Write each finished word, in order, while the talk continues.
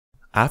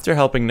After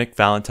helping Nick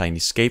Valentine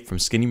escape from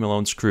Skinny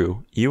Malone's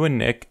crew, you and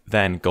Nick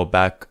then go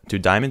back to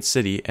Diamond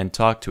City and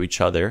talk to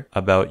each other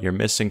about your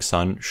missing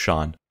son,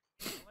 Sean.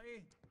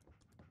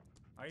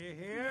 Are you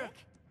here? Nick?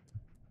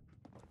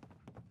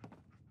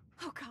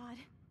 Oh God,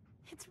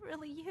 it's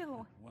really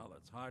you. Well,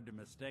 it's hard to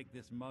mistake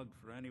this mug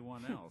for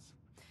anyone else.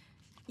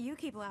 You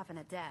keep laughing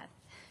at death.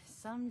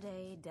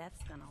 Someday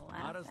death's gonna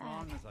laugh Not as back.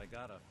 long as I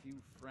got a few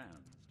friends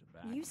to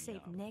back You me saved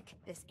up. Nick,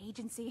 this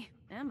agency,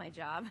 and my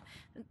job.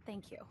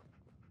 Thank you.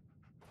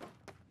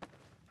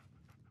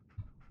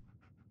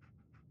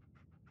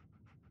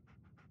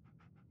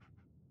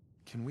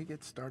 Can we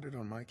get started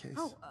on my case?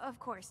 Oh, of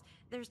course.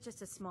 There's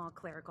just a small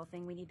clerical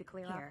thing we need to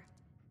clear up.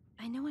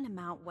 I know an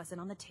amount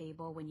wasn't on the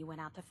table when you went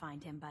out to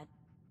find him, but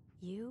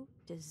you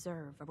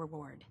deserve a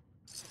reward.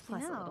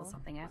 Plus a little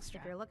something extra.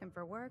 If you're looking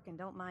for work and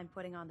don't mind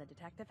putting on the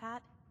detective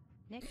hat,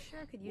 Nick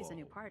sure could use a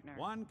new partner.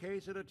 One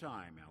case at a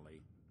time,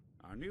 Ellie.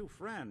 Our new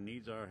friend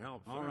needs our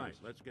help. All right,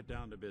 let's get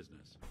down to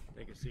business.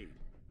 Take a seat.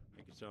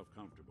 Make yourself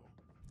comfortable.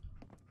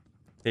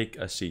 Take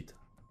a seat.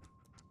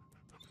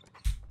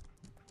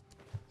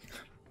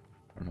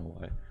 I don't know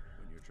why.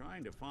 When you're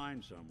trying to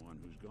find someone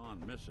who's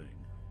gone missing,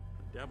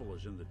 the devil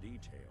is in the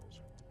details.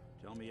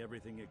 Tell me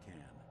everything you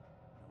can,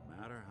 no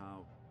matter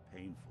how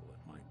painful it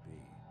might be.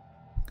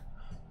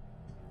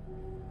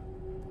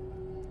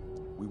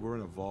 We were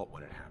in a vault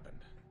when it happened.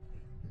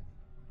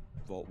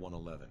 Vault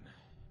 111.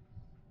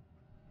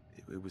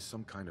 It was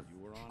some kind of You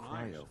were on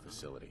cryo ice, huh?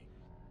 facility.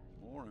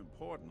 More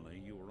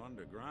importantly, you were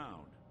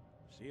underground,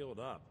 sealed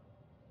up.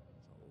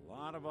 It's a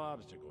lot of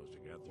obstacles to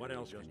get through. What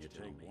else can you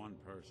take one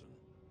person?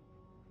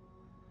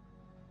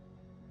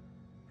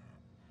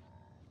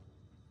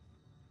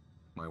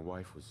 My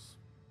wife was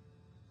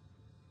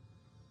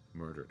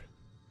murdered.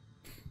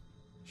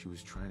 She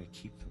was trying to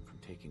keep them from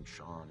taking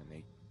Sean, and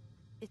they...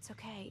 It's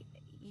okay.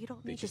 You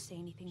don't They need just- to say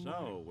anything more.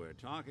 So, we're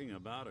talking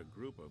about a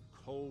group of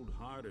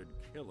cold-hearted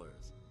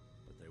killers.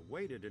 But they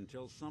waited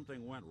until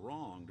something went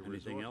wrong to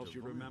Anything else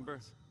you remember?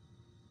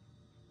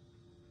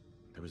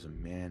 There was a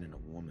man and a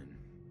woman.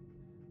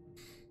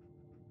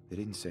 They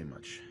didn't say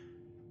much.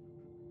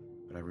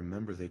 But I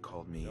remember they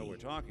called me... So we're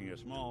talking a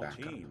small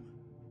backup. team.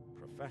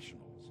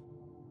 Professionals.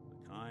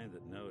 The kind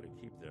that know to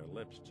keep their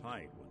lips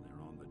tight when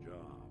they're on the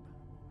job.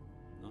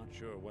 Not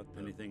sure what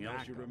the Anything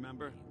else you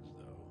remember? Means,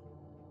 though.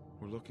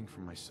 We're looking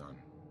for my son,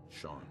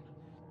 Sean.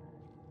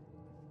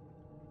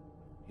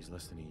 He's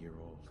less than a year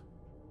old.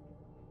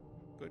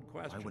 Good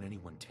question. Why would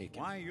anyone take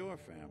him? Why your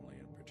family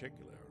in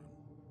particular?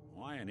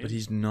 Why an But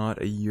he's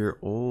not a year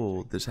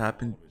old. This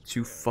happened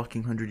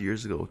 200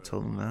 years ago.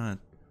 Tell them that.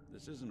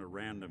 This isn't a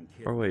random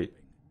kid. Or wait.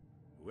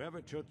 Whoever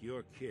took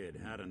your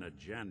kid had an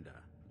agenda.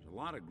 There's a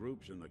lot of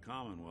groups in the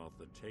Commonwealth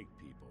that take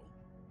people.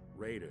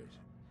 Raiders,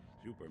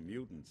 super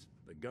mutants,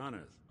 the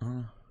Gunners.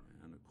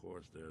 And of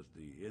course there's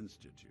the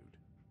Institute.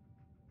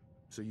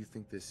 So you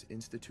think this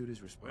institute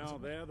is responsible? Well,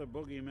 they're the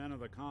boogeymen of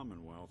the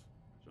Commonwealth.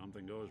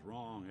 Something goes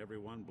wrong,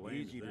 everyone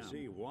blames them. Easy to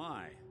see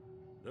why.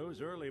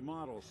 Those early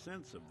model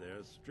Sens of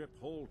theirs strip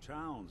whole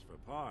towns for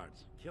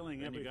parts,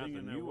 killing everything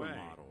in their way.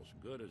 Models,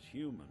 good as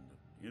human,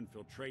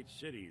 infiltrate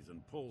cities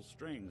and pull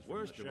strings.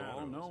 Worst of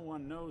all, no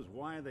one knows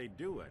why they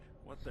do it,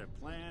 what their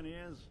plan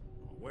is,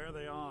 or where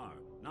they are.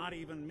 Not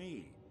even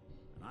me.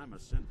 And I'm a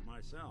Sens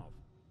myself.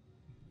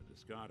 A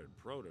discarded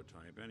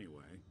prototype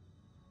anyway.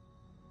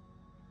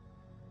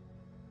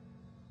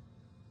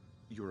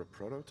 You're a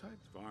prototype?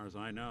 As far as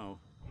I know.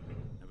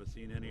 Never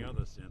seen any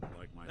other synth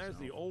like myself. There's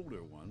the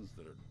older ones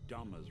that are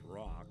dumb as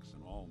rocks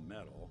and all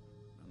metal,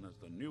 and there's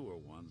the newer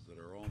ones that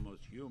are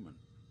almost human.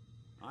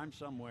 I'm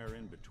somewhere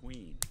in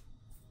between.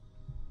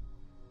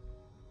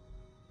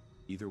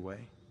 Either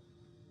way,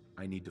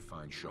 I need to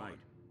find Sean. Right.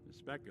 The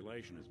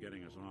speculation is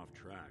getting us off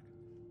track.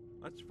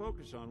 Let's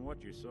focus on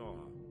what you saw.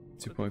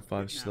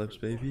 2.5 slips,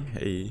 baby.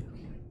 Hey.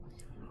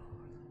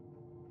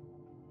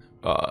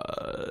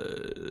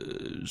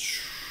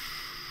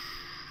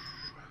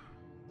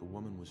 The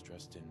woman was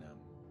dressed in,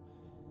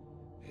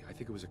 I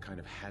think it was a kind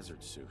of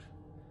hazard suit.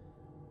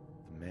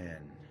 The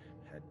man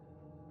had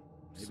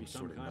Maybe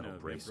some sort of kind metal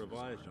of braces.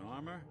 improvised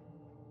armor?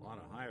 A lot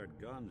of hired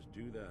guns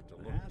do that to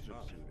look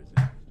tough. Suit is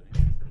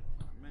interesting.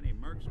 Many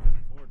mercs can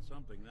afford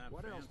something that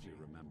What else do you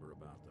remember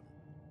about them?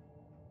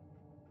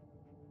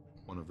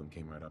 One of them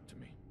came right up to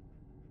me.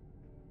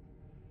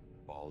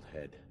 Bald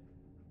head.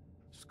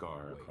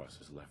 Scar across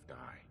his left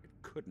eye. It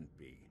couldn't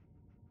be.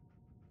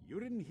 You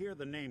didn't hear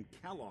the name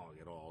Kellog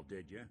at all,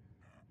 did you?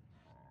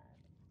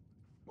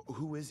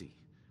 Who is he?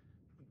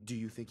 Do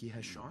you think he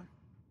has Sean?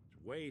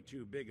 It's way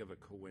too big of a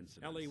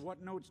coincidence. Ellie,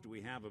 what notes do we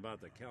have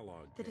about the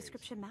Kellog The case?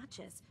 description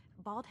matches.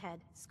 Bald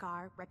head,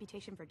 scar,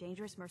 reputation for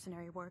dangerous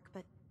mercenary work,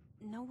 but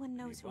no one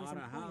knows He who his bought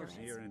a employer house is.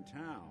 here in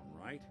town,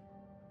 right?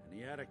 And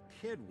he had a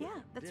kid with Yeah,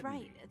 him, that's didn't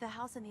right. he? The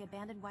house in the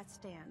abandoned West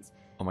Stands.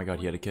 Oh my god,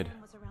 he had a When the kid.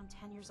 man was around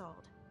 10 years old.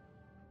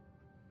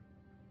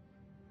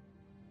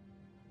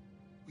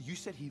 You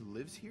said he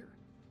lives here?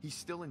 He's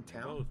still in They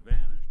town? both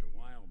vanished a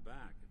while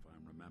back, if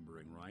I'm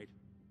remembering right.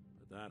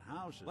 But that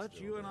house is Let's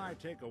still you and there. I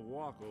take a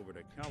walk over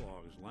to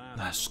Kellogg's land.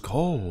 Let's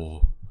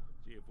go.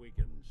 See See if we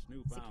can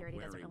snoop out Security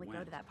where doesn't he really go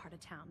went. to that part of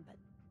town, but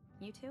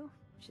you two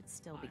should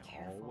still be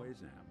careful. I always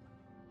am.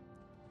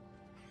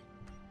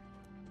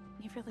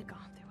 You've really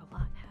gone through a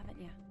lot,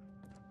 haven't you?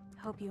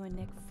 Hope you and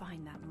Nick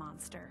find that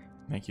monster.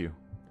 Thank you.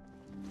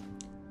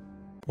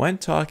 When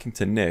talking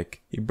to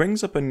Nick, he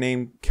brings up a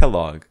name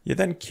Kellog. You're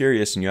then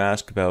curious and you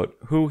ask about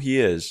who he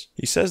is.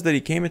 He says that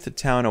he came into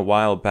town a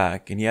while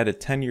back and he had a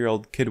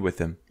 10-year-old kid with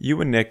him. You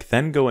and Nick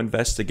then go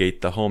investigate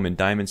the home in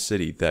Diamond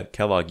City that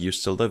Kellog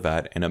used to live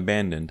at and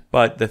abandoned.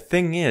 But the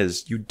thing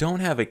is, you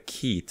don't have a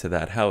key to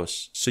that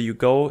house. So you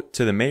go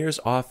to the mayor's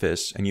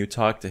office and you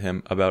talk to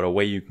him about a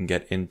way you can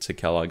get into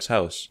Kellogg's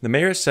house. The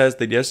mayor says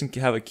that he doesn't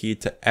have a key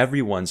to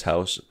everyone's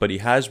house, but he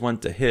has one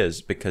to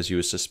his because he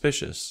was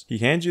suspicious. He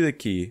hands you the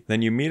key,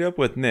 then you meet up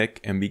with Nick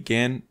and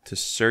begin to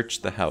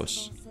search the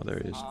house. Oh, there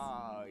it is.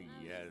 Ah,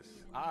 yes.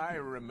 I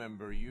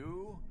remember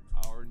you,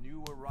 our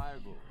new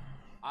arrival.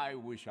 I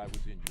wish I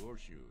was in your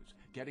shoes,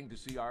 getting to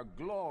see our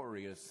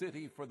glorious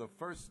city for the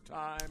first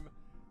time.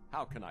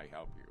 How can I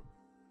help you?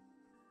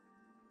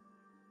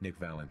 Nick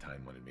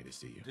Valentine wanted me to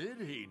see you. Did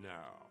he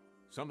now?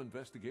 Some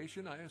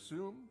investigation, I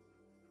assume?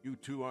 You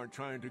two aren't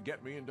trying to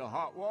get me into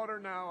hot water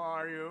now,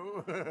 are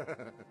you?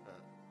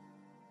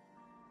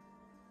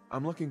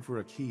 I'm looking for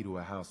a key to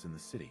a house in the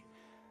city.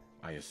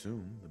 I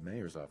assume the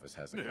mayor's office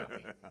has a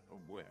copy.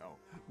 Well,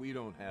 we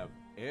don't have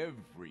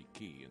every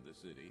key in the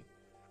city.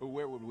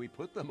 Where would we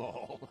put them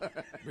all?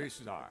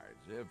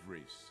 Besides,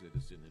 every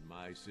citizen in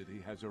my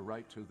city has a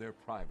right to their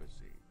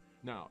privacy.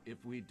 Now, if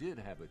we did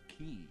have a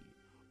key,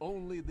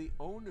 only the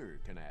owner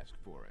can ask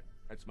for it.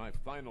 That's my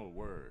final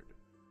word.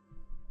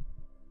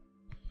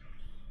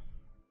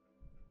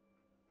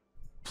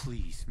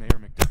 Please, Mayor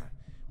McDonough.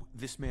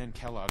 This man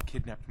Kellogg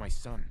kidnapped my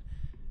son.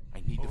 I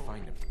need to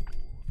find him.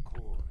 Of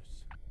course.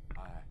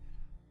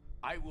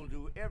 I will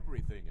do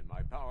everything in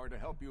my power to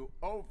help you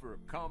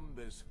overcome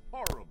this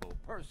horrible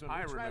personal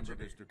tragedy. I remember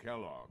Mr.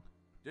 Kellogg.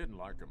 Didn't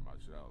like him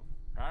myself.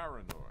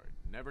 Paranoid.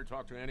 Never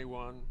talked to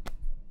anyone.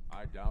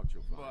 I doubt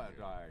you'll find him.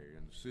 But I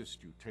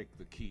insist you take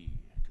the key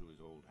to his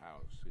old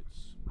house.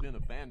 It's been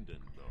abandoned,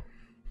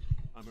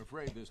 though. I'm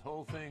afraid this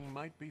whole thing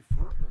might be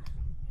fruitless.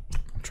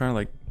 I'm trying to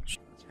like... Let's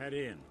head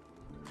in.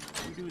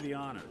 You do the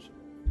honors.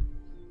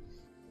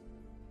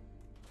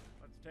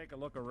 Let's take a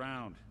look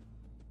around.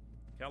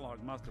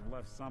 Kellogg must have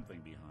left something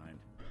behind.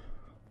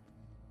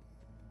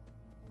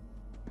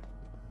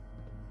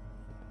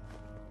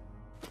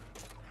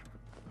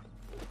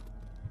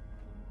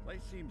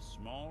 Place seems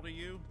small to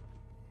you?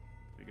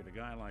 Figured a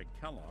guy like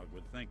Kellogg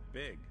would think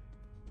big.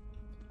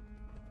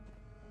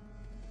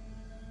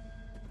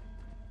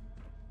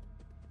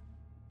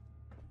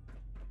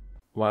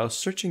 While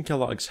searching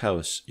Kellogg's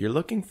house, you're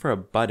looking for a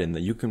button that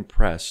you can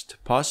press to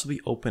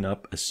possibly open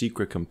up a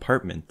secret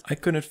compartment. I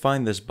couldn't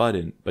find this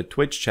button, but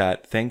Twitch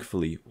chat,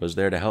 thankfully, was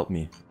there to help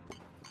me.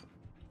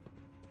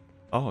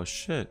 Oh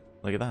shit,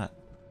 look at that.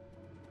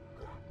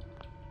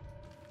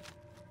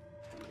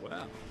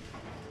 Well,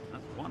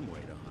 that's one way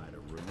to hide a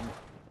room.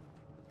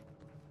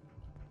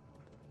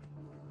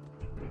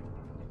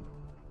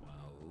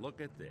 Well,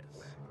 look at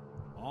this.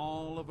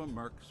 All of a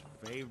Merc's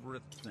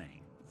favorite things.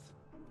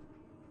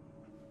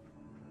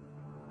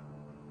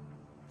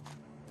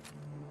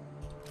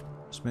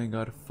 This man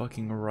got a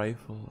fucking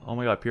rifle. Oh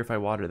my god, purified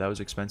water, that was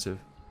expensive.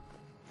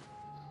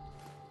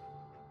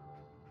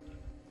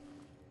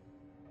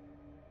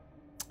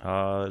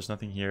 There's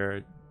nothing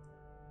here.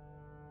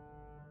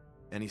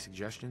 Any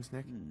suggestions,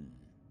 Nick?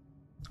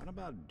 What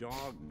about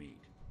dog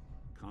meat?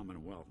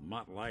 Commonwealth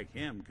mutt like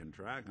him can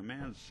track a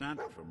man's scent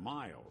for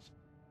miles.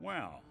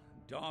 Well,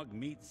 dog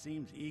meat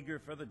seems eager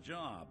for the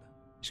job.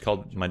 He's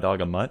called my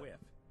dog a mutt.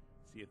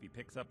 See if he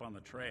picks up on the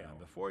trail.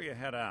 Before you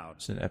head out,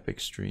 It's an epic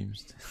stream.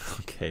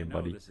 Okay,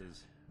 buddy. this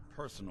is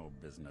personal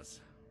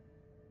business.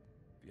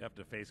 If you have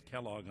to face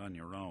Kellogg on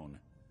your own,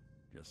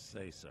 just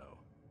say so.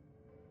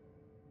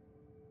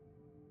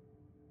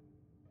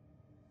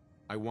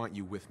 I want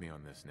you with me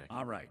on this, Nick.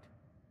 All right.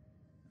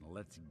 Now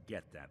let's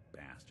get that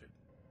bastard.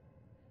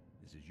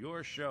 This is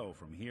your show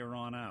from here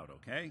on out,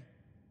 okay?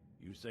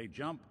 You say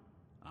jump,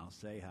 I'll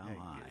say how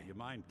high. You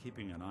mind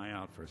keeping an eye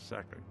out for a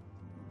second?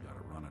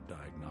 Gotta run a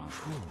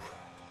diagnostic.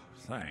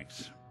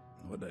 Thanks.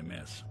 What'd I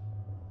miss?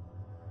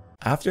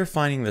 After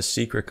finding the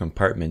secret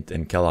compartment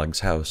in Kellogg's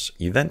house,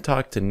 you then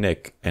talk to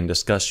Nick and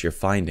discuss your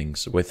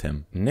findings with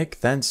him. Nick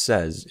then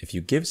says if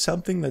you give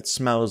something that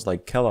smells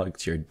like Kellogg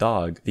to your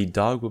dog, the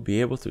dog will be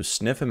able to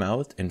sniff him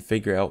out and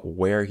figure out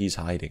where he's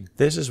hiding.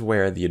 This is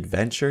where the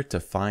adventure to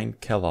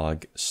find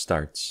Kellogg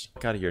starts.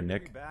 Get out of here,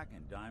 Nick. Back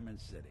in Diamond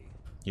City.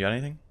 You got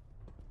anything?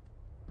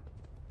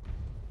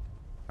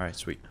 Alright,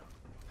 sweet.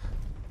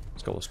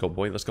 Let's go,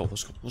 boy. Let's go.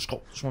 That's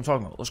what I'm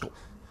talking about. Let's go.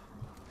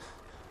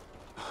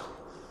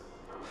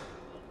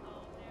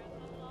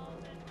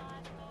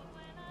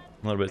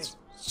 A little bit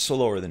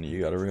slower than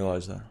you gotta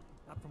realize that.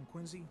 Not from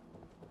Quincy. You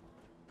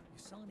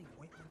sell any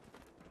ointment?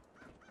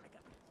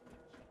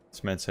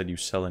 This man said you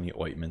sell any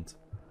ointment.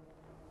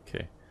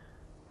 Okay.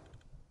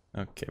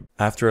 Okay.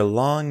 After a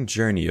long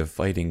journey of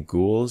fighting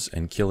ghouls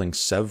and killing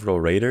several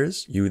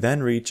raiders, you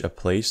then reach a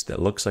place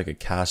that looks like a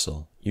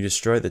castle. You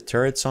destroy the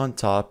turrets on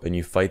top and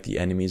you fight the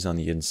enemies on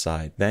the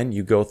inside. Then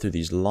you go through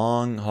these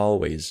long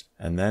hallways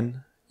and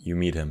then you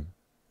meet him.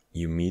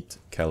 You meet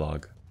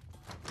Kellog.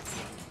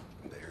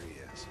 There he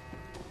is.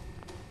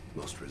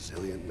 Most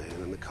resilient man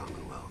in the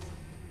Commonwealth.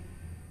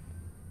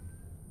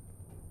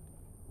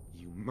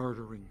 You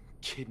murdering,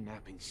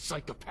 kidnapping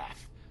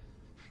psychopath.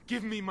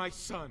 Give me my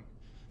son.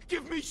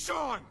 Give me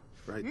Sean!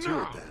 Right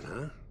to it then,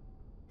 huh?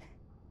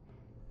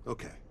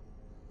 Okay.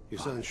 Your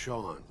son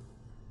Sean.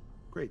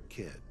 Great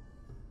kid.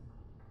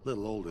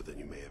 Little older than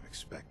you may have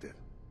expected.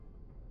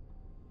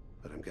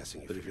 But I'm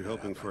guessing if you're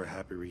hoping for a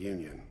happy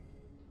reunion,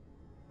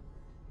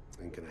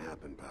 ain't gonna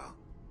happen, pal.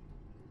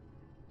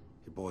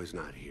 Your boy's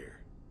not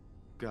here.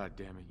 God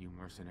damn it, you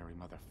mercenary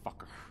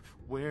motherfucker.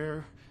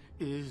 Where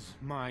is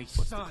my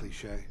What's son? the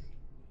cliche?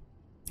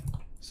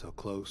 So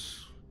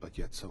close, but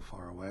yet so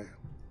far away.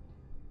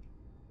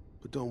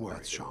 But don't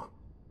worry, Sean.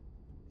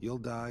 You'll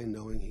die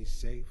knowing he's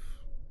safe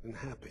and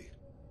happy.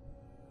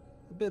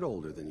 A bit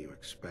older than you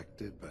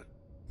expected, but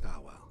ah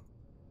well.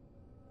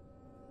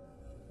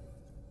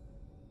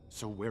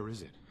 So where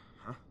is it,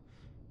 huh?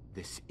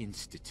 This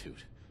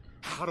institute.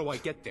 How do I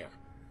get there?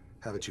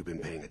 Haven't you been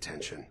paying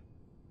attention?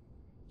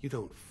 You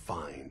don't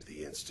find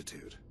the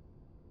institute.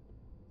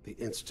 The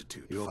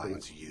institute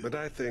finds you. But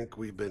I think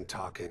we've been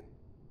talking.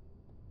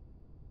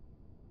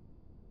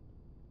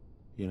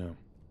 You know,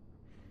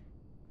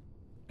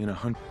 in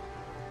 100...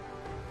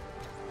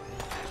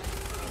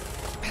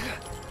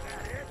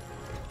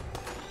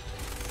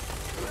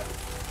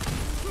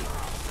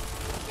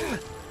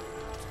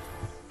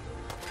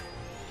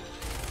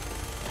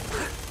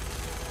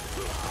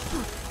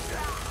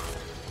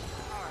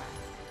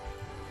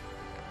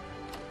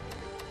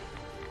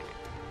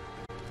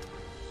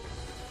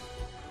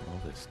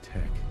 All this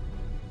tech,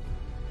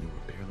 you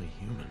were barely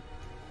human.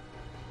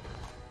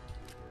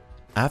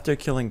 After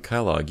killing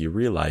Kellog, you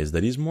realize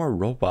that he's more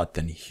robot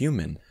than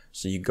human,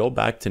 so you go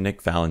back to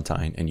Nick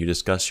Valentine and you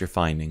discuss your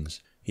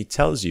findings. He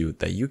tells you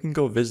that you can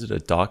go visit a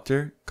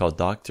doctor called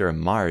Dr.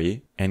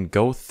 Amari and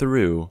go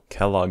through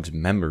Kellogg's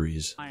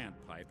memories. Giant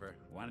Piper,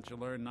 why don't you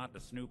learn not to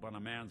snoop on a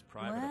man's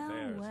private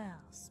affairs? Well,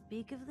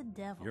 speak of the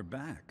devil. You're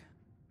back,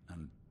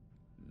 and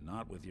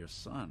not with your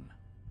son.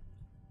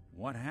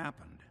 What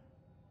happened?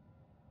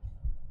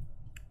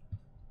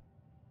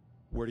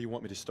 Where do you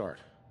want me to start?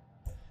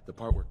 The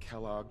part where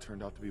Kellogg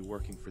turned out to be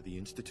working for the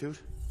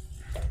Institute?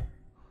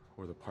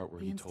 Or the part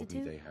where he told me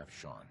they have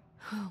Sean?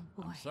 Oh,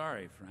 boy. I'm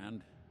sorry,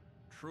 friend.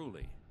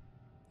 Truly.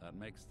 That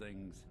makes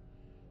things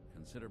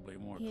considerably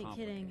more He ain't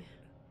complicated. kidding.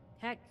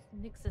 Heck,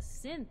 Nick's a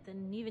synth,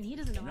 and even he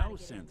doesn't know how No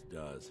to get in. synth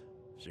does.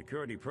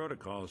 Security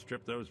protocols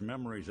strip those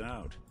memories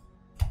out.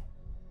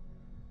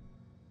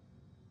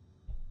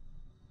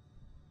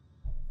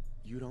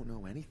 You don't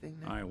know anything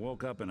now? I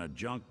woke up in a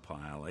junk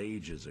pile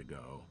ages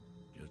ago.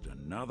 Just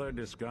another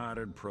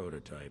discarded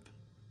prototype.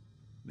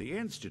 The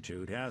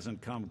Institute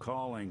hasn't come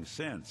calling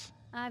since.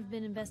 I've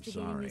been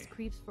investigating sorry. these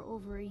creeps for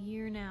over a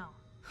year now.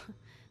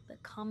 The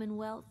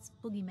Commonwealth's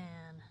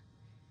boogeyman.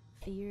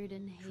 Feared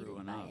and hated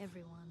by enough.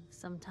 everyone.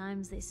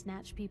 Sometimes they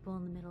snatch people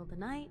in the middle of the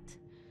night,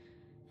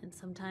 and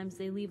sometimes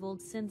they leave old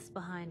synths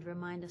behind to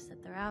remind us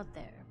that they're out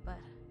there. But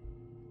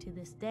to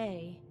this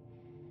day,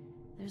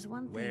 there's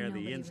one thing Where nobody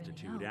the really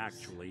Institute knows.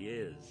 actually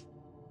is.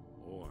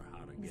 Or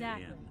how to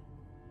Exactly. get in.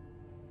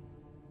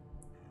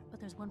 But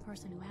there's one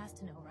person who has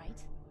to know,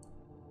 right?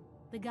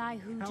 The guy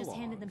who just Kellogg.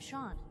 handed them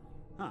Sean.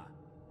 Huh.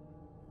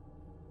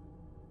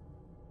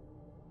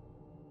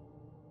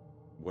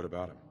 What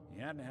about him?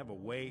 You had to have a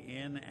way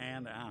in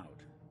and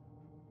out.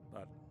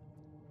 But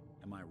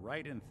am I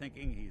right in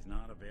thinking he's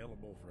not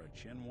available for a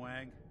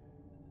chinwag?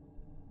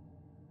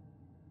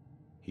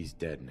 He's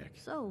dead, Nick.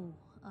 So,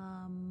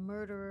 a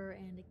murderer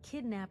and a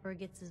kidnapper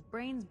gets his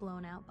brains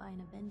blown out by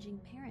an avenging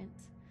parent.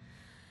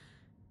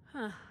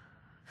 Huh.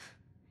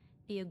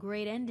 Be a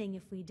great ending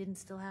if we didn't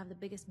still have the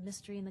biggest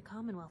mystery in the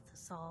Commonwealth to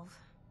solve.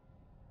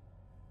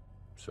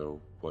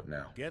 So, what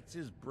now? Gets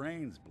his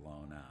brains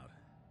blown out.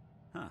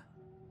 Huh.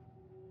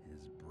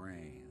 His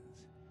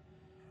brains.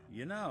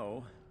 You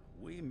know,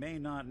 we may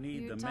not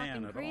need You're the man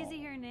talking at crazy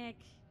all. here, Nick.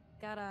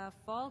 Got a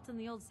fault in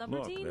the old Look,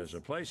 subroutines? there's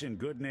a place in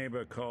Good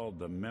Neighbor called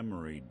the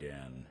Memory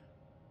Den.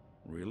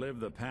 Relive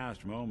the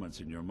past moments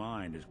in your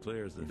mind as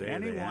clear as the day they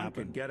happened. If anyone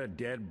could get a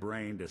dead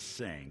brain to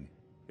sing,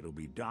 it'll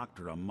be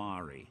Dr.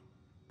 Amari,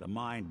 the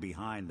mind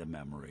behind the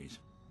memories.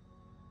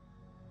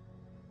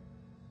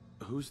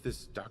 Who's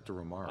this Dr.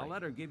 Amari? I'll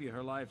let her give you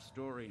her life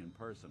story in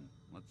person.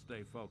 Let's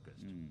stay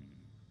focused.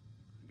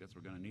 I guess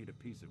we're gonna need a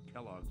piece of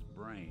Kellogg's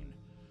brain.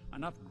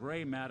 Enough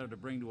gray matter to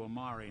bring to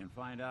Amari and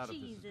find out if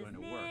this is going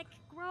to work. Nick,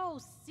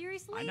 gross.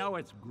 Seriously? I know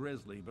it's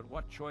grisly, but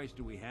what choice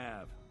do we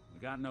have? We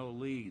got no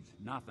leads,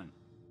 nothing.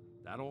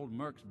 That old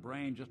Merc's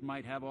brain just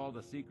might have all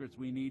the secrets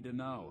we need to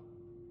know.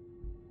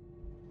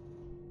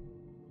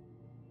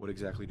 What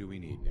exactly do we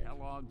need, Nick?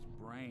 Kellogg's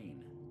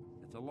brain.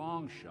 It's a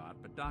long shot,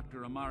 but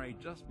Dr. Amari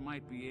just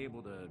might be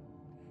able to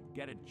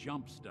get it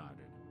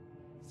jump-started.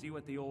 See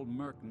what the old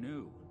merc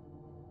knew.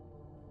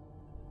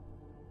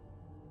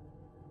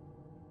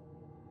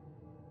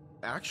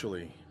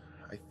 Actually,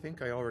 I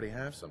think I already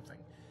have something.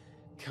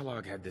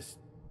 Kellogg had this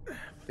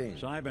thing attached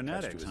to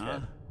Cybernetics, his huh?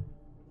 head.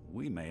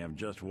 We may have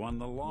just won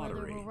the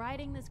lottery. Whether we're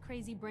riding this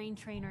crazy brain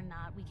train or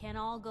not, we can't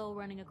all go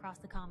running across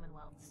the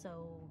Commonwealth,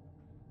 so...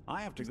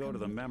 I have to go to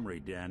the memory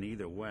den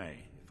either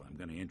way, if I'm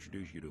going to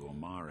introduce you to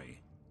Omari.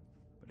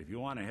 But if you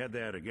want to head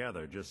there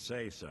together, just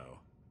say so.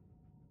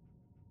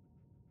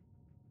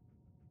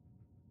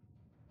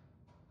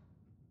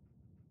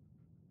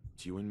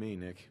 It's you and me,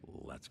 Nick.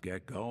 Let's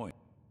get going.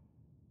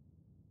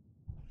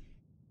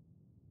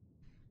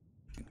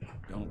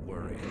 Don't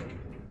worry.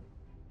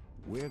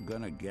 We're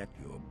gonna get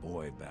your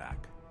boy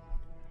back.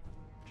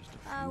 Just a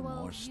few well,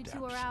 more you steps.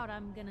 two are out.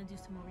 I'm gonna do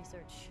some more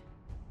research.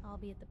 I'll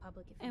be at the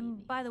public if you need me.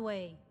 By the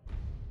way,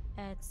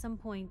 at some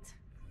point,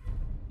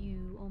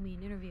 you owe me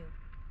an interview.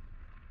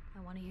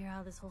 I want to hear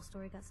how this whole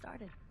story got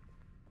started.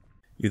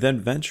 You then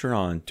venture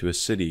on to a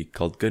city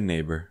called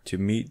Goodneighbor to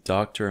meet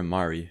Dr.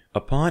 Amari.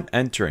 Upon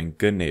entering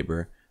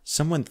Goodneighbor,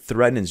 someone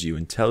threatens you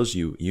and tells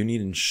you you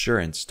need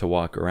insurance to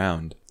walk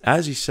around.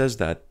 As he says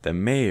that, the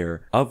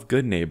mayor of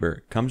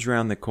Goodneighbor comes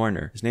around the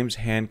corner. His name's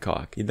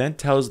Hancock. He then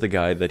tells the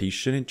guy that he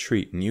shouldn't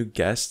treat new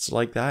guests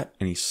like that,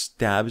 and he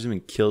stabs him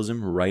and kills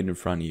him right in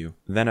front of you.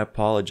 Then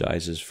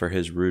apologizes for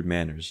his rude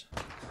manners.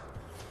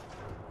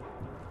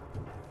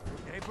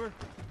 Neighbor,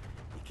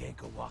 you can't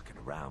go walking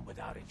around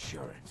without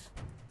insurance.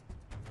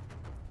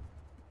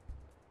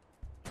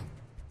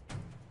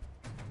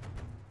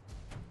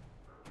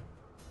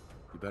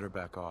 You better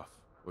back off,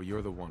 or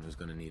you're the one who's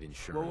gonna need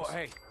insurance. Well,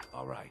 hey,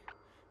 all right.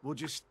 We'll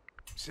just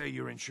say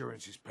your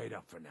insurance is paid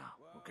up for now,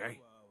 okay?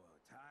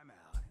 Whoa, time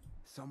out.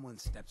 Someone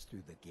steps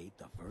through the gate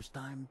the first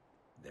time,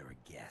 they're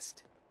a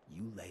guest.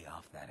 You lay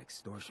off that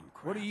extortion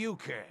crap. What do you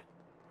care?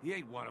 He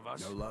ain't one of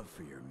us. No love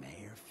for your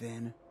mayor,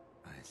 Finn?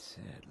 I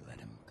said let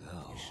him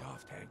go. You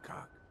soft,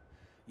 Hancock.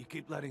 You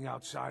keep letting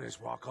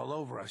outsiders walk all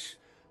over us.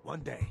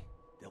 One day,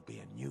 there'll be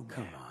a new man.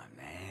 Come on,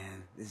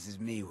 man. This is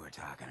me we're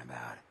talking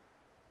about.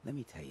 Let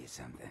me tell you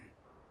something.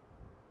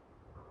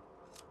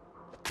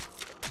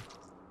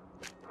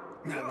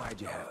 Now, why'd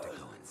you have to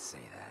go and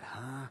say that,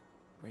 huh?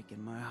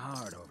 Breaking my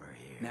heart over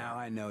here. Now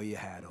I know you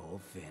had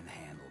old Finn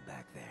handled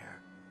back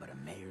there, but a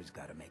mayor's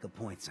gotta make a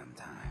point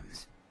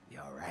sometimes. You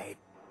alright?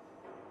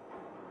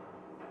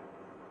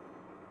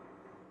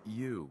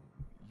 You're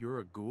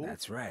a ghoul?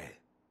 That's right.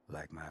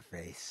 Like my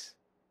face.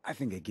 I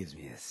think it gives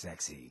me a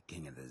sexy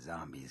King of the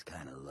Zombies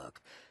kind of look.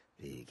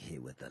 Big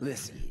hit with the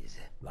ladies.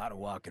 A lot of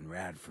walking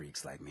rad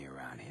freaks like me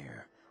around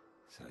here.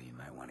 So you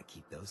might want to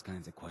keep those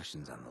kinds of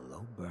questions on the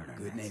low burner.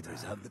 Good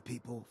neighbors of the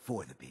people,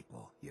 for the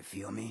people. You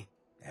feel me?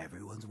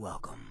 Everyone's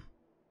welcome.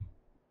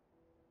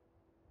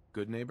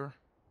 Good neighbor?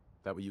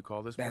 That what you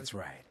call this place? That's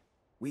right.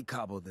 We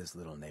cobbled this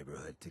little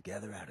neighborhood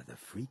together out of the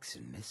freaks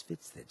and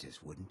misfits that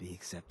just wouldn't be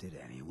accepted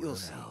anywhere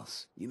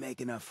else. You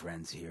make enough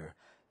friends here,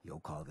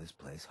 you'll call this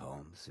place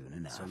home soon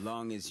enough. So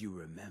long as you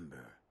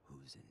remember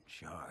who's in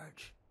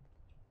charge.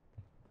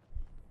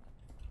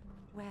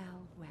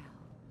 Well, well,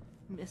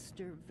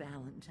 Mr.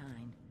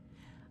 Valentine,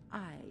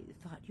 I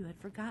thought you had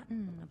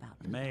forgotten about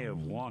the May have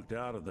dummy. walked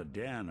out of the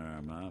den,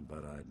 Irma,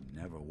 but I'd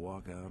never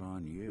walk out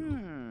on you.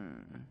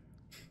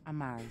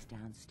 Amari's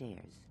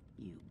downstairs,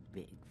 you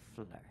big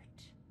flirt.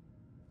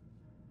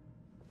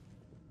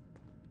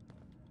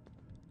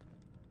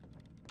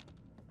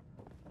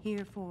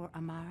 Here for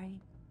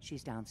Amari,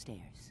 she's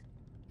downstairs.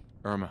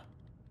 Irma.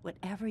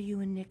 Whatever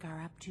you and Nick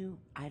are up to,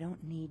 I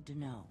don't need to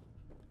know.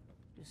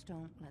 Just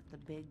don't let the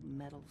big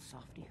metal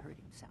softy hurt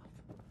himself,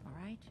 all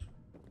right?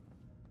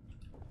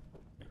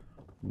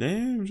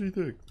 Damn, she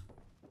thick.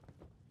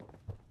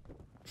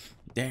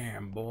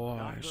 Damn, boy.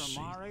 Dr. she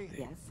Amari? thick.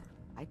 Yes,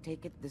 I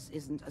take it this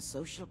isn't a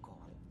social call.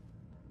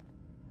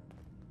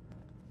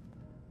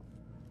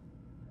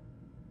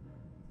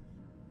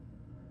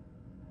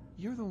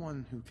 You're the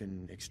one who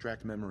can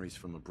extract memories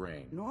from a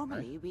brain.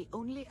 Normally, we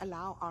only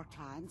allow our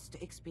clients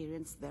to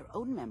experience their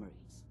own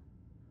memories.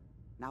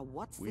 Now,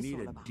 what's We this need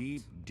all a about?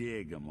 deep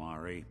dig,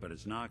 Amari, but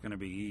it's not going to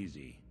be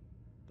easy.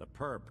 The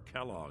perp,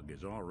 Kellogg,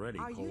 is already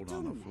Are you cold too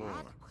on the floor.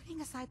 mad?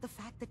 Putting aside the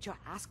fact that you're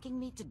asking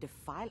me to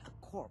defile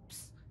a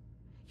corpse,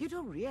 you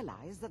don't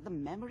realize that the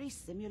memory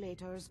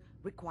simulators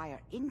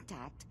require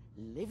intact,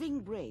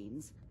 living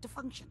brains to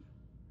function.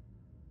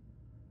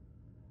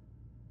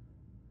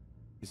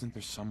 Isn't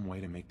there some way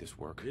to make this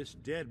work? This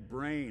dead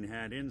brain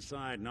had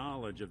inside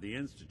knowledge of the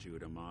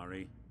Institute,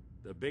 Amari.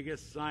 The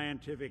biggest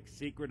scientific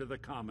secret of the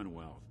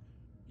Commonwealth.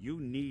 You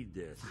need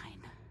this.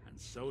 Fine. And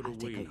so do I'll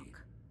take we. a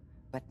look.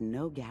 But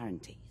no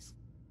guarantees.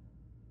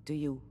 Do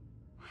you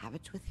have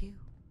it with you?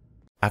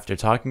 After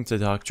talking to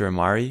Dr.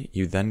 Amari,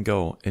 you then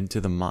go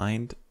into the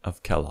mind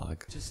of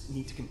Kellogg. Just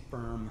need to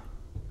confirm.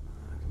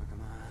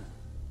 Come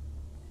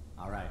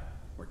on. All right,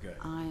 we're good.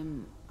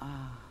 I'm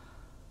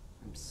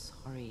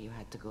sorry you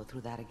had to go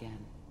through that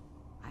again.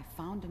 I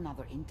found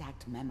another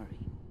intact memory.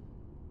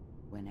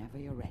 Whenever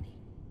you're ready.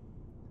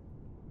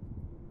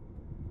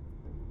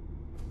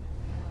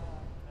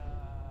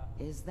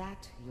 Is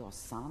that your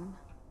son?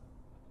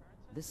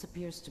 This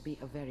appears to be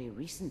a very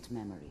recent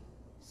memory.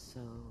 So,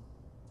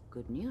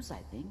 good news, I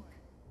think.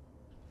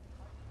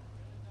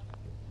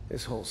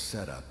 This whole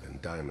setup in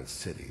Diamond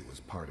City was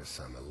part of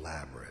some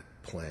elaborate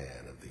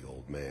plan of the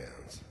old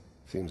man's.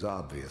 Seems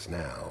obvious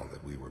now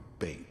that we were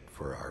bait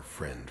for our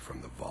friend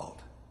from the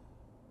vault.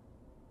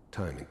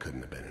 Timing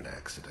couldn't have been an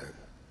accident.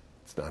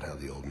 It's not how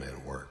the old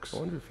man works. I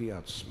wonder if he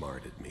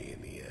outsmarted me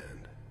in the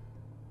end.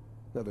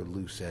 Another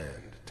loose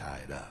end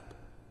tied up.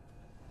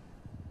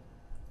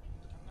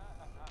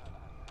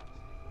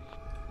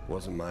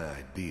 Wasn't my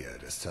idea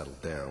to settle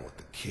down with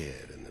the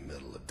kid in the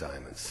middle of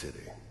Diamond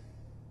City.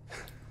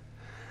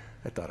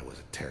 I thought it was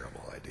a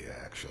terrible idea,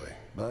 actually,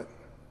 but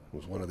it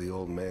was one of the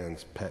old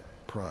man's pet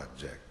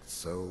projects,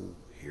 so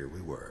here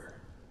we were.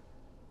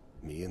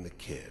 Me and the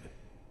kid.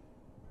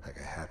 Like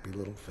a happy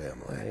little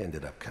family. I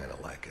ended up kind of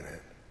liking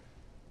it.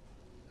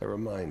 A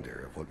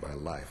reminder of what my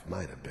life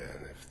might have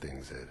been if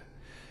things had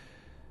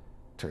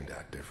turned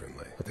out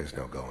differently. But there's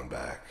no going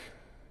back.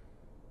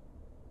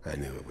 I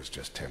knew it was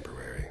just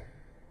temporary.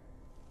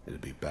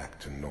 It'd be back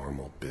to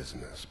normal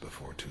business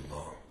before too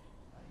long.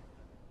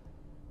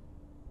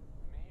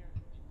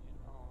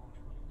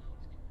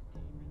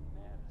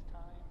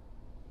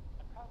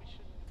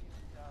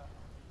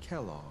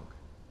 Kellog.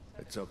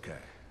 It's okay.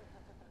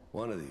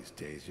 One of these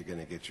days you're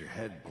gonna get your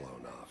head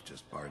blown off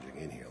just barging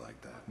in here like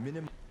that.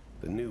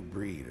 The new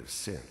breed of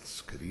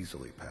synths could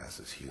easily pass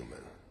as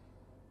human.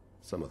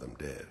 Some of them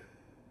did.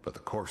 But the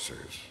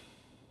coursers,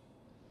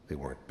 they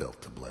weren't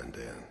built to blend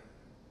in.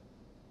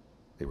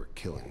 They were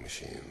killing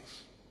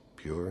machines.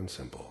 Pure and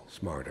simple.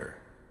 Smarter,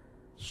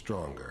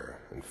 stronger,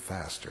 and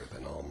faster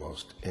than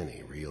almost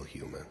any real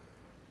human.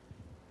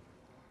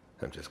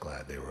 I'm just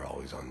glad they were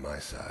always on my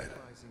side.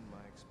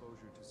 My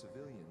exposure to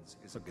civilians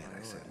is Forget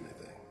I said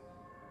anything.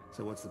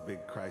 So what's the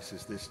big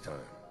crisis this time?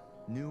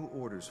 New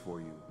orders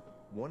for you.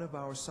 One of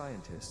our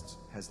scientists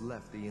has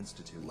left the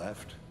Institute.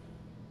 Left?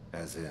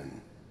 As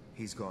in?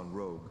 He's gone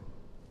rogue.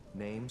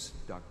 Name's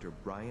Dr.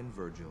 Brian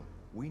Virgil.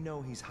 We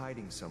know he's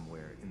hiding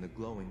somewhere in the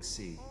glowing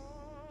sea.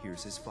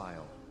 Here's his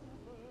file.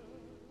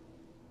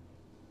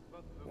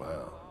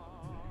 Wow.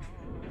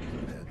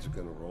 Some heads are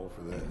gonna roll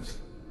for this.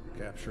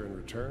 Capture and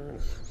return?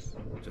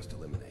 Or just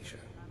elimination?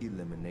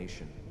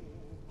 Elimination.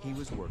 He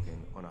was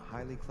working on a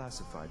highly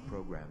classified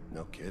program.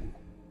 No kidding.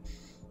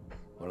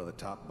 One of the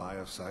top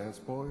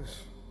bioscience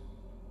boys?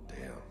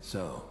 Damn.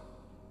 So,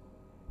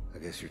 I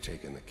guess you're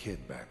taking the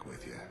kid back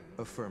with you.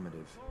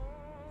 Affirmative.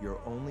 Your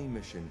only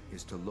mission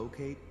is to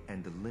locate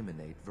and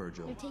eliminate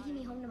Virgil. You're taking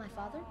me home to my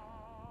father?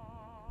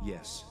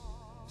 Yes.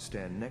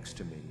 Stand next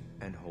to me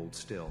and hold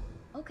still.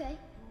 Okay.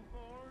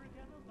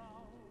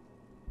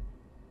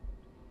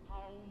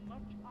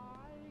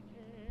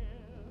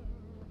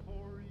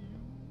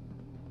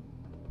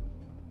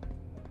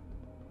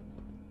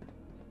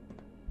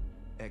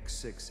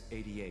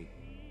 X688.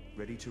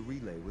 Ready to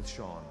relay with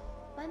Sean.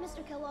 Bye,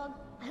 Mr. Kellogg.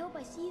 I hope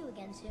I see you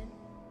again soon.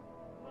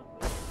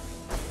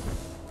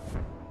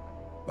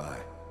 Bye.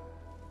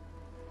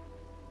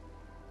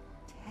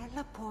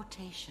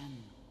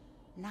 Teleportation.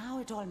 Now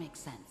it all makes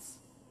sense.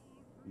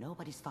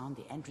 Nobody's found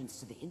the entrance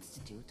to the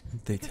Institute.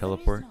 They because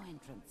teleport? There is no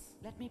entrance.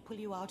 Let me pull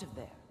you out of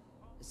there.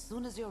 As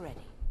soon as you're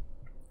ready.